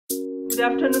Good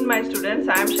afternoon, my students.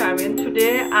 I am Sharmin.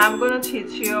 Today I am going to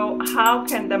teach you how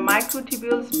can the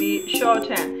microtubules be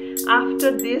shortened.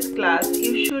 After this class,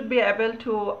 you should be able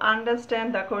to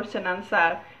understand the question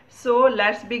answer. So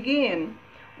let's begin.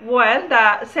 Well,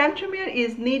 the centromere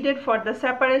is needed for the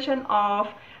separation of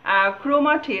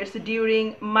chromatids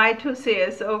during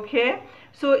mitosis. Okay,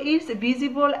 so it's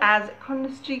visible as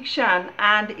constriction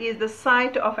and is the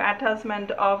site of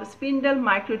attachment of spindle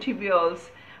microtubules.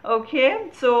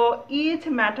 Okay, so each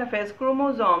metaphase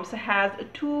chromosomes has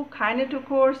two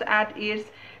kinetochores at its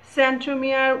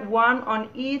centromere, one on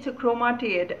each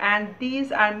chromatid, and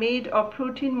these are made of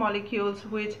protein molecules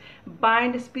which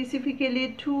bind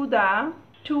specifically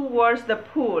towards the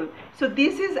pole. So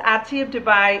this is achieved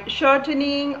by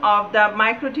shortening of the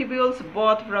microtubules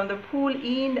both from the pole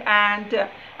end and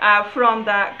from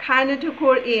the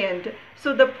kinetochore end.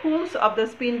 So the poles of the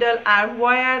spindle are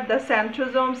where the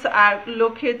centrosomes are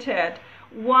located,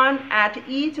 one at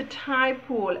each type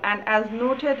pole, and as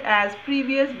noted as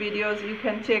previous videos, you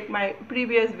can check my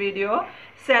previous video.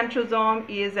 Centrosome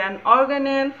is an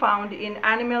organelle found in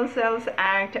animal cells,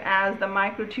 act as the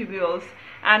microtubules.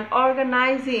 And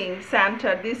organizing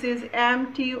center, this is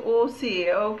MTOC,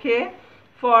 okay,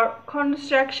 for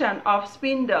construction of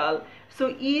spindle.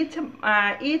 So each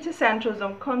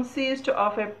centrosome consists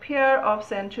of a pair of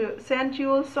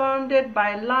centrioles surrounded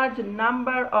by a large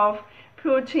number of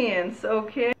proteins.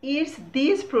 Okay, it's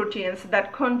these proteins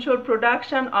that control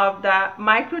production of the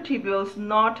microtubules,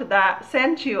 not the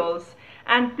centrioles.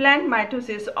 And plant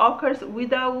mitosis occurs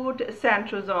without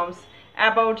centrosomes.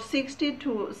 About 60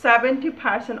 to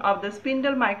 70% of the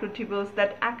spindle microtubules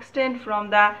that extend from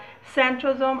the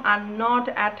centrosome are not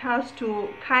attached to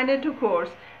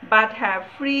kinetochores but have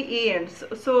free ends.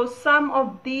 So some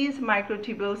of these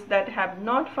microtubules that have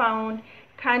not found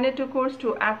kinetochores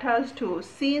to attach to,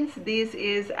 since this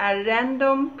is a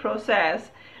random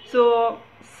process, so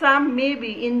some may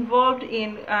be involved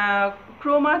in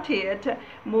chromatid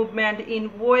movement in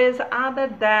ways other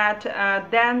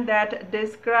than that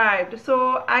described.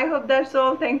 So I hope that's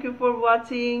all. Thank you for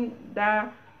watching.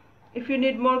 If you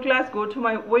need more class, go to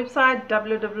my website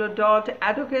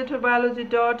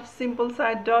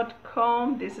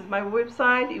www.educatorbiology.simplesite.com. This is my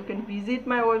website. You can visit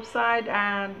my website,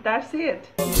 and that's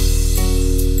it.